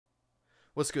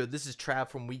What's good? This is Trav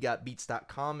from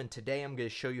WeGotBeats.com, and today I'm going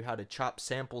to show you how to chop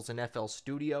samples in FL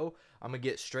Studio. I'm going to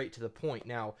get straight to the point.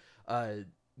 Now,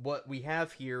 what we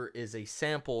have here is a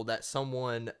sample that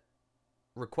someone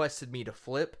requested me to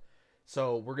flip,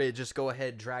 so we're going to just go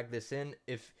ahead and drag this in.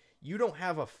 If you don't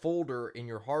have a folder in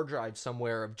your hard drive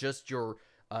somewhere of just your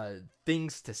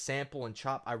things to sample and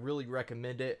chop, I really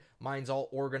recommend it. Mine's all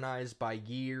organized by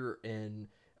year and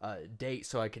date,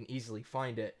 so I can easily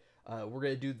find it. We're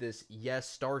going to do this Yes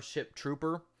Starship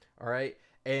Trooper, alright?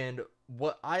 And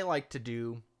what I like to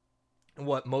do, and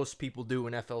what most people do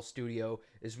in FL Studio,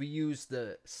 is we use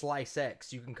the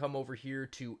Slicex. You can come over here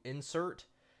to Insert,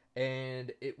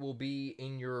 and it will be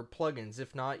in your plugins.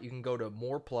 If not, you can go to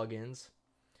More Plugins,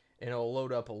 and it'll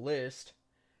load up a list.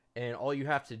 And all you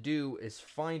have to do is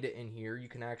find it in here. You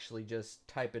can actually just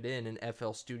type it in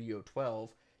FL Studio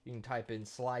 12. You can type in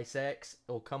Slicex.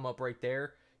 It'll come up right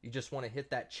there. You just want to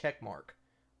hit that check mark,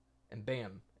 and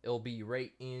bam, it'll be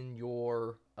right in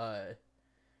your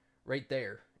right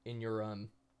there in your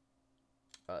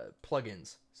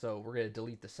plugins. So we're gonna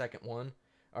delete the second one.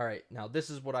 All right, now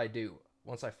this is what I do.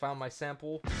 Once I found my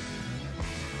sample,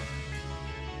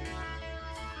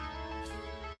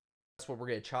 that's what we're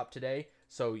gonna chop today.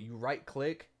 So you right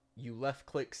click, you left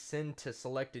click send to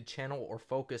selected channel or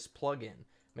focus plugin.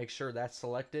 Make sure that's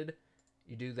selected.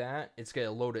 You do that, it's going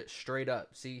to load it straight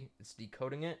up. See, it's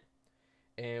decoding it.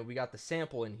 And we got the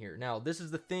sample in here. Now, this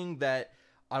is the thing that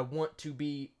I want to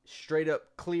be straight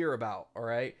up clear about,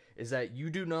 alright? Is that you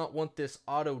do not want this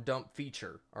auto dump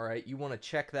feature, alright? You want to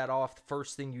check that off the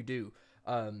first thing you do.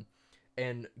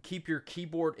 And keep your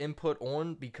keyboard input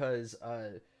on, because,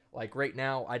 like right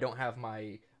now, I don't have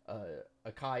my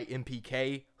Akai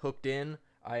MPK hooked in.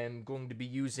 I am going to be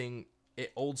using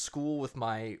it old school with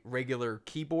my regular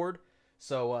keyboard.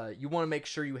 So you want to make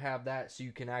sure you have that so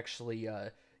you can actually,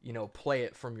 you know, play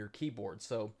it from your keyboard.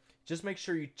 So just make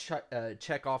sure you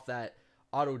check off that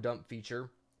auto dump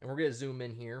feature. And we're gonna zoom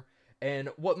in here. And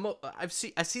what I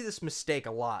see this mistake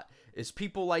a lot is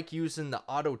people like using the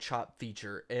auto chop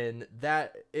feature, and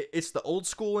that it's the old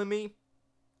school in me.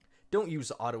 Don't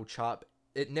use auto chop.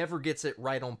 It never gets it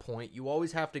right on point. You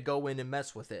always have to go in and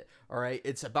mess with it. All right,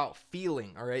 it's about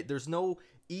feeling. All right, there's no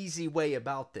easy way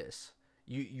about this.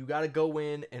 You got to go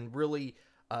in and really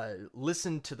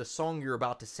listen to the song you're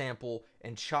about to sample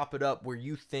and chop it up where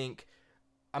you think.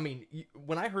 I mean,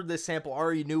 when I heard this sample, I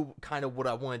already knew kind of what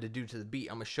I wanted to do to the beat.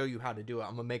 I'm going to show you how to do it.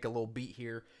 I'm going to make a little beat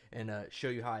here and show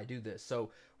you how I do this.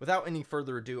 So without any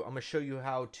further ado, I'm going to show you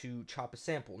how to chop a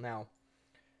sample. Now,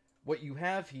 what you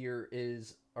have here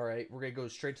is, all right, we're going to go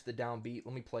straight to the downbeat.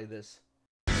 Let me play this.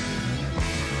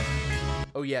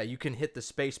 Oh yeah, you can hit the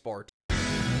space bar.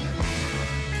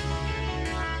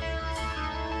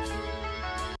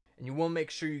 And you want to make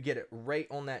sure you get it right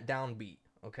on that downbeat,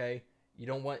 okay? You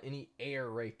don't want any air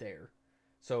right there.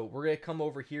 So we're going to come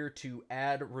over here to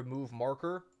add remove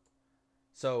marker.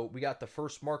 So we got the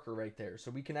first marker right there.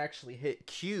 So we can actually hit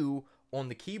Q on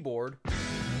the keyboard,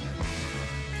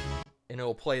 and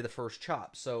it'll play the first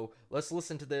chop. So let's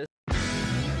listen to this.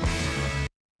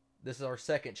 This is our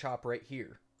second chop right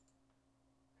here.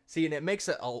 See, and it makes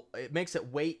it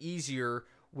way easier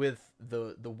with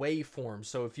the waveforms.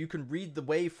 So if you can read the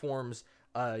waveforms,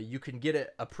 you can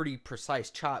get a pretty precise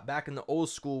chop. Back in the old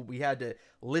school, we had to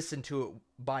listen to it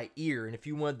by ear, and if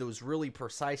you wanted those really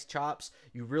precise chops,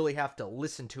 you really have to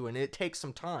listen to it, and it takes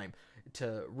some time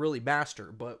to really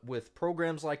master. But with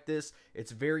programs like this,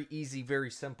 it's very easy,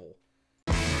 very simple.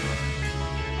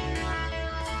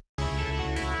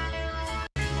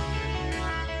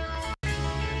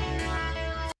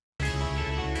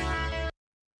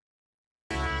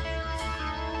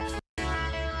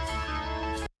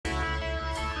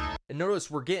 And notice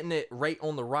we're getting it right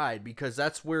on the ride, because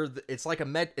that's where it's like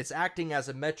it's acting as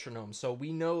a metronome. So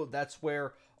we know that's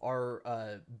where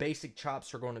our basic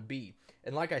chops are going to be.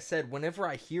 And like I said, whenever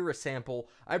I hear a sample,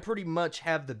 I pretty much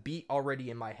have the beat already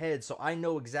in my head, so I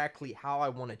know exactly how I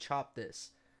want to chop this.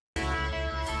 And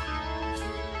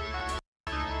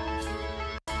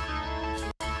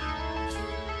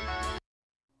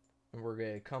we're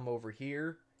going to come over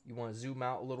here. You want to zoom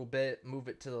out a little bit, move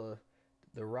it to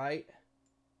the right.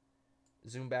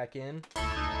 Zoom back in.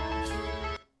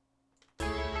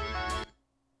 And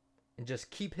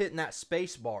just keep hitting that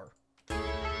space bar.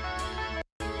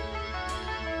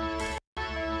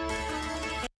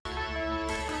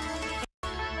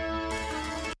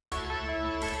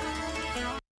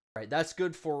 Alright, that's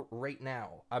good for right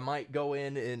now. I might go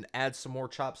in and add some more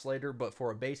chops later, but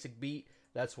for a basic beat,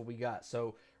 that's what we got.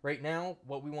 So right now,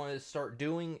 what we want to start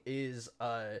doing is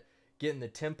getting the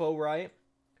tempo right.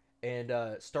 and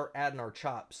start adding our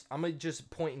chops. I'm going to just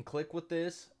point and click with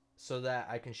this so that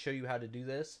I can show you how to do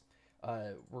this.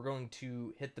 We're going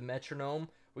to hit the metronome.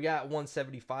 We got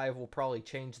 175. We'll probably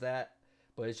change that,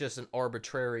 but it's just an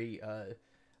arbitrary,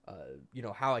 you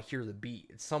know, how I hear the beat.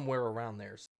 It's somewhere around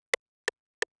there.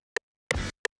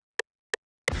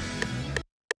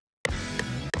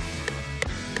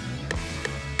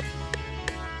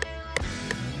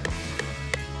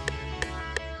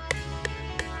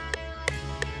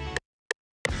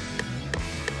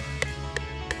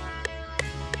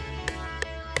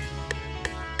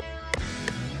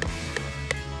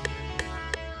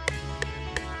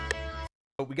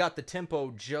 We got the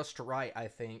tempo just right, I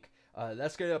think.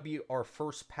 That's going to be our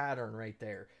first pattern right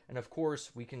there. And of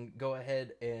course, we can go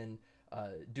ahead and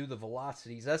do the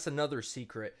velocities. That's another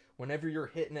secret. Whenever you're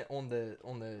hitting it on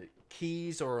the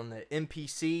keys or on the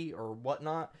MPC or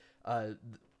whatnot,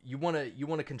 you want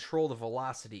to control the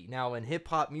velocity. Now, in hip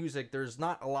hop music, there's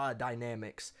not a lot of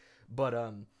dynamics,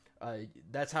 but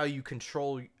that's how you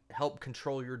help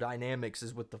control your dynamics,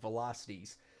 is with the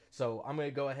velocities. So I'm going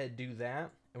to go ahead and do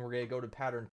that, and we're going to go to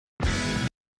pattern.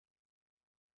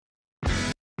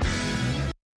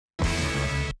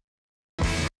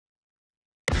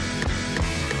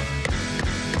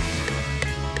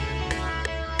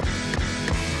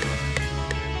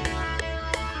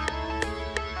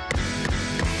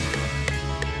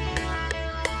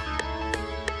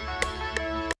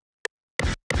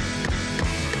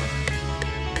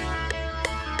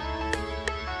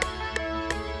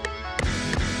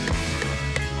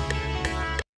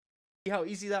 See how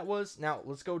easy that was? Now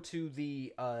let's go to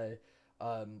the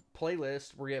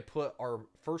playlist. We're going to put our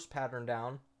first pattern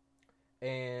down,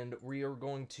 and we are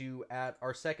going to add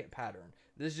our second pattern.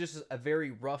 This is just a very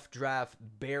rough draft,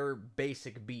 bare,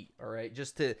 basic beat, all right?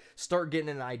 Just to start getting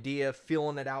an idea,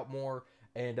 feeling it out more,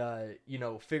 and, you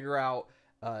know, figure out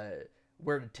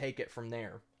where to take it from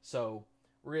there. So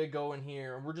we're going to go in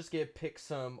here, and we're just going to pick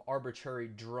some arbitrary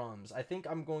drums. I think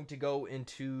I'm going to go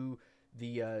into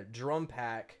the drum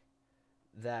pack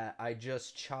that I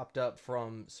just chopped up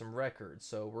from some records.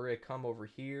 So we're going to come over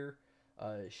here.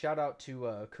 Shout out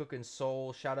to Cookin'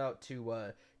 Soul. Shout out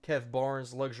to Kev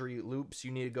Barnes, Luxury Loops.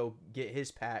 You need to go get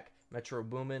his pack, Metro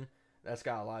Boomin'. That's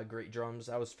got a lot of great drums.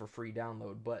 That was for free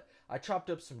download. But I chopped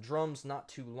up some drums not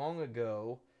too long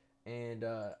ago, and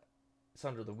it's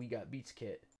under the We Got Beats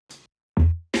kit.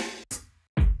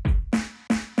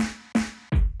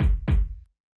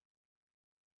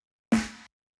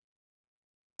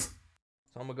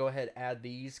 So I'm going to go ahead and add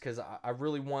these, because I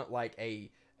really want like a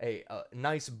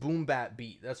nice boom bap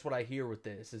beat. That's what I hear with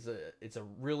this. It's a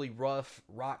really rough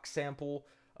rock sample.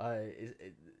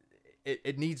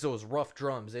 It needs those rough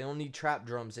drums. They don't need trap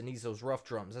drums. It needs those rough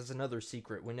drums. That's another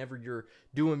secret. Whenever you're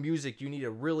doing music, you need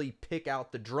to really pick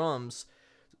out the drums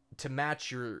to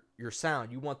match your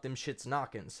sound. You want them shits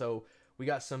knocking. So we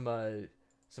got some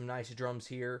nice drums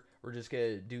here. We're just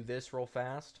going to do this real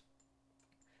fast.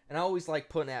 And I always like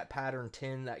putting at pattern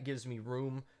 10. That gives me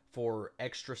room for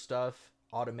extra stuff,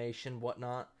 automation,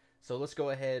 whatnot. So let's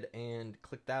go ahead and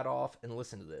click that off and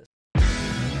listen to this.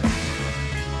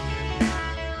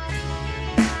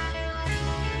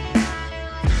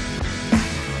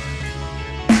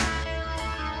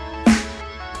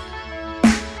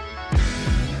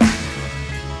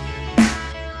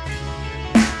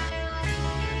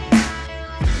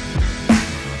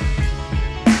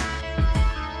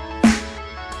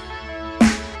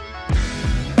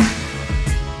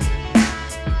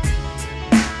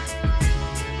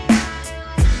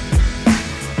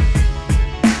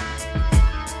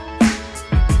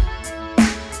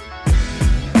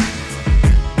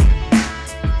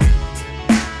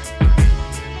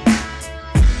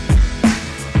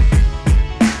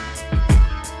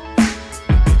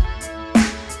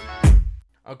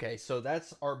 Okay, so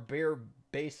that's our bare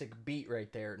basic beat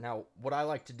right there. Now, what I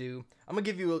like to do, I'm going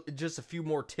to give you just a few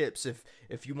more tips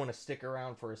if you want to stick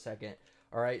around for a second.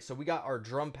 All right, so we got our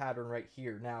drum pattern right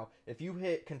here. Now, if you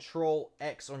hit Control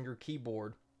X on your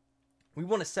keyboard, we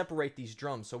want to separate these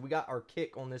drums. So we got our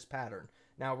kick on this pattern.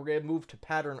 Now, we're going to move to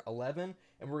pattern 11,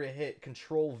 and we're going to hit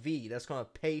Control V. That's going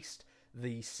to paste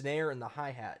the snare and the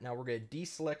hi-hat. Now, we're going to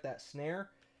deselect that snare,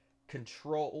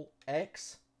 Control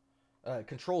X,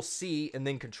 Control C, and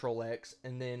then Control X,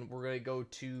 and then we're going to go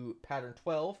to pattern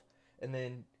 12, and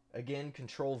then again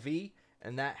Control V,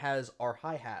 and that has our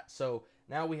hi-hat. So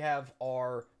now we have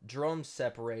our drums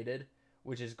separated,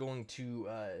 which is going to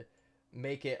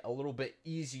make it a little bit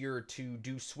easier to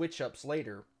do switch ups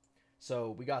later.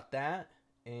 So we got that,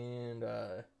 and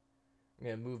I'm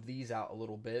going to move these out a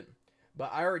little bit,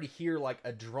 but I already hear like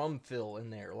a drum fill in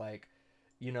there. Like,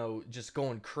 you know, just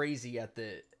going crazy at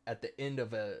the end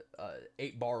of a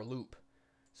 8-bar loop.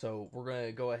 So we're going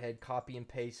to go ahead, copy and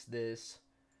paste this.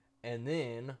 And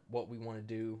then what we want to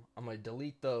do, I'm going to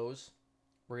delete those.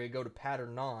 We're going to go to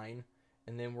pattern 9.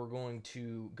 And then we're going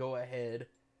to go ahead,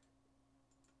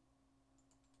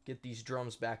 get these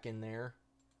drums back in there.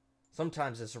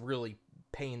 Sometimes it's a really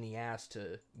pain in the ass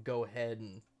to go ahead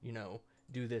and, you know,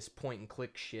 do this point and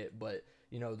click shit. But,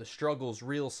 you know, the struggle's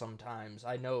real sometimes.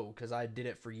 I know, because I did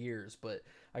it for years. But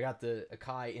I got the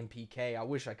Akai MPK. I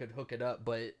wish I could hook it up,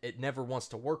 but it never wants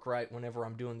to work right whenever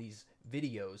I'm doing these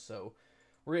videos. So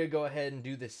we're going to go ahead and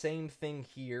do the same thing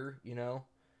here, you know.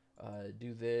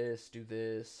 Do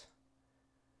this.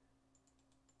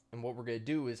 And what we're going to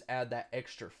do is add that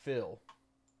extra fill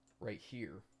right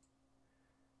here.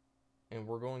 And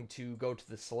we're going to go to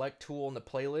the select tool in the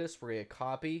playlist. We're going to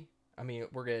copy.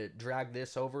 We're going to drag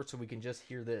this over so we can just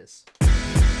hear this.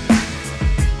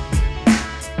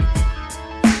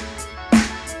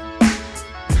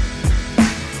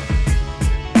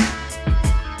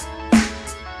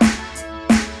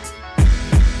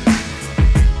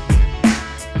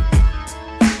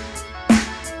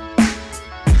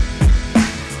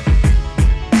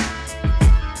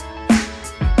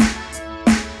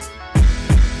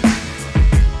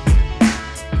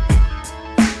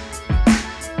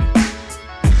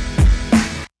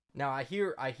 Now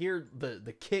I hear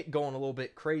the kick going a little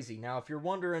bit crazy. Now if you're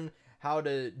wondering how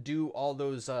to do all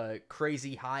those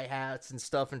crazy hi-hats and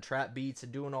stuff and trap beats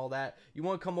and doing all that, you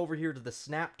want to come over here to the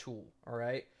snap tool, all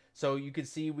right? So you can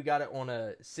see we got it on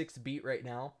a 6th beat right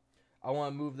now. I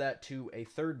want to move that to a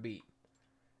 3rd beat.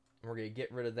 And we're going to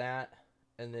get rid of that.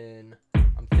 And then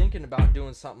I'm thinking about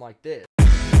doing something like this.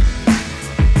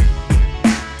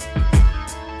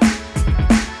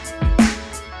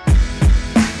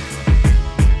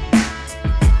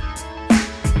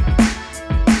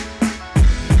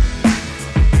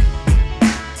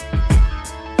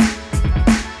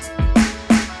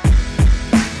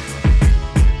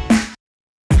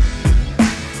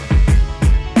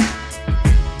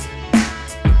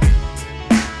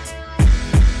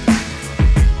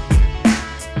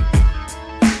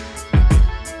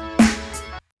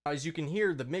 As you can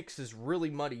hear, the mix is really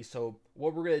muddy, so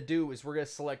what we're going to do is we're going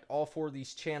to select all 4 of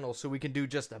these channels so we can do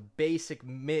just a basic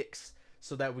mix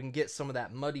so that we can get some of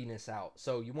that muddiness out.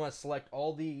 So you want to select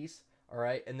all these,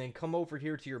 alright, and then come over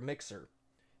here to your mixer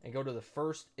and go to the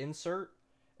first insert,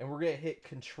 and we're going to hit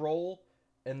Control,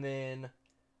 and then,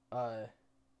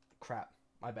 crap,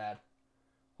 my bad.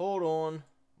 Hold on,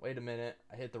 wait a minute,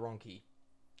 I hit the wrong key.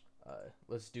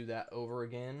 Let's do that over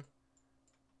again.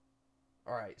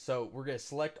 Alright, so we're going to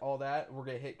select all that. We're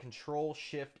going to hit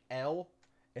Control-Shift-L,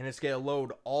 and it's going to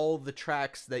load all the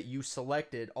tracks that you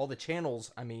selected, all the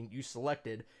channels, you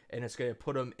selected, and it's going to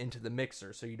put them into the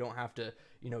mixer, so you don't have to,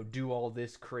 you know, do all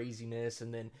this craziness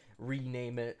and then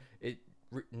rename it. It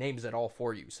names it all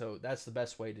for you, so that's the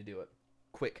best way to do it.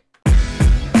 Quick.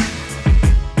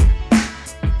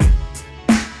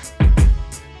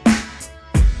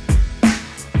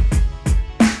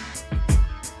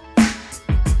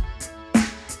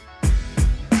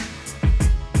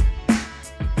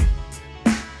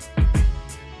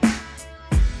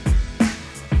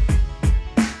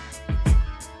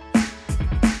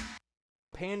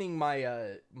 Panning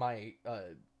my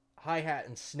hi-hat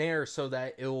and snare so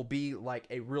that it will be like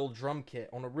a real drum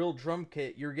kit. On a real drum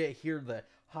kit, you're going to hear the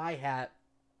hi-hat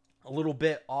a little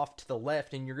bit off to the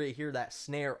left, and you're going to hear that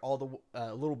snare all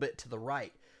a little bit to the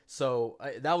right. So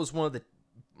that was one of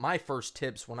my first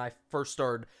tips when I first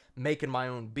started making my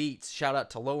own beats. Shout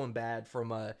out to Low and Bad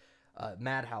from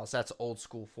Madhouse. That's old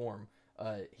school form.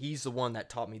 He's the one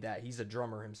that taught me that. He's a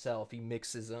drummer himself. He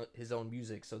mixes his own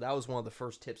music. So that was one of the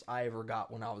first tips I ever got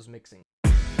when I was mixing.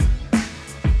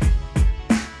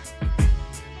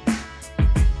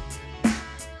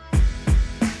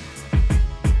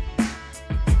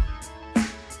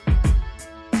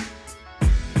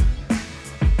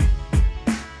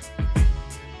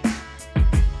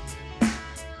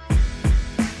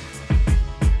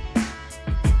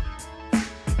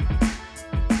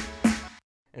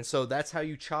 And so that's how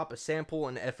you chop a sample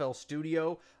in FL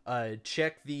Studio.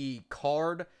 Check the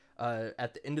card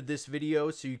at the end of this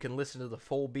video so you can listen to the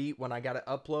full beat when I got it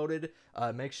uploaded.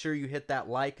 Make sure you hit that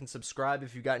like and subscribe.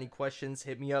 If you got any questions,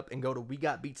 hit me up and go to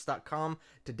WeGotBeats.com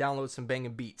to download some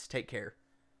banging beats. Take care.